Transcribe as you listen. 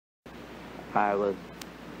I was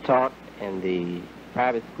taught in the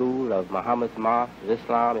private school of Muhammad's Mosque of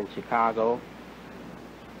Islam in Chicago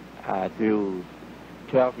through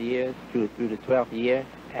 12 years, through the 12th year,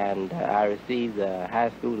 and I received a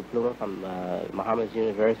high school diploma from Muhammad's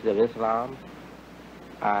University of Islam.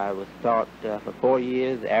 I was taught for 4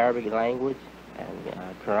 years Arabic language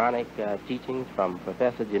and Quranic teachings from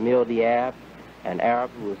Professor Jamil Diab, an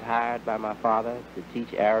Arab who was hired by my father to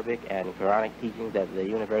teach Arabic and Quranic teachings at the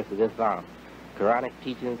University of Islam. Quranic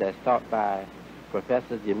teachings as taught by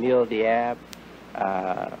Professor Jamil Diab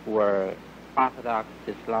were Orthodox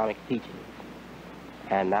Islamic teachings.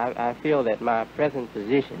 And I feel that my present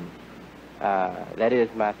position, that is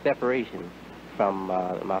my separation from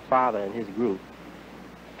my father and his group,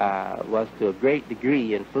 was to a great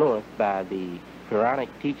degree influenced by the Quranic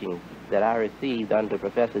teachings that I received under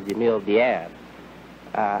Professor Jamil Diab.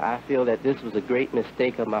 I feel that this was a great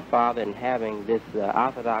mistake of my father in having this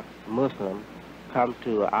Orthodox Muslim come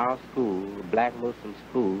to our school, black Muslim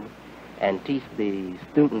school, and teach the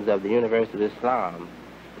students of the University of Islam,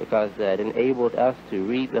 because it enabled us to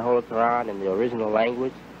read the Holy Quran in the original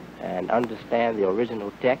language and understand the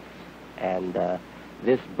original text, and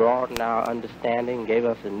this broadened our understanding, gave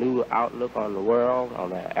us a new outlook on the world, on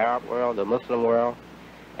the Arab world, the Muslim world,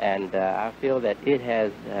 and I feel that it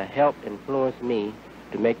has helped influence me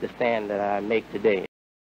to make the stand that I make today.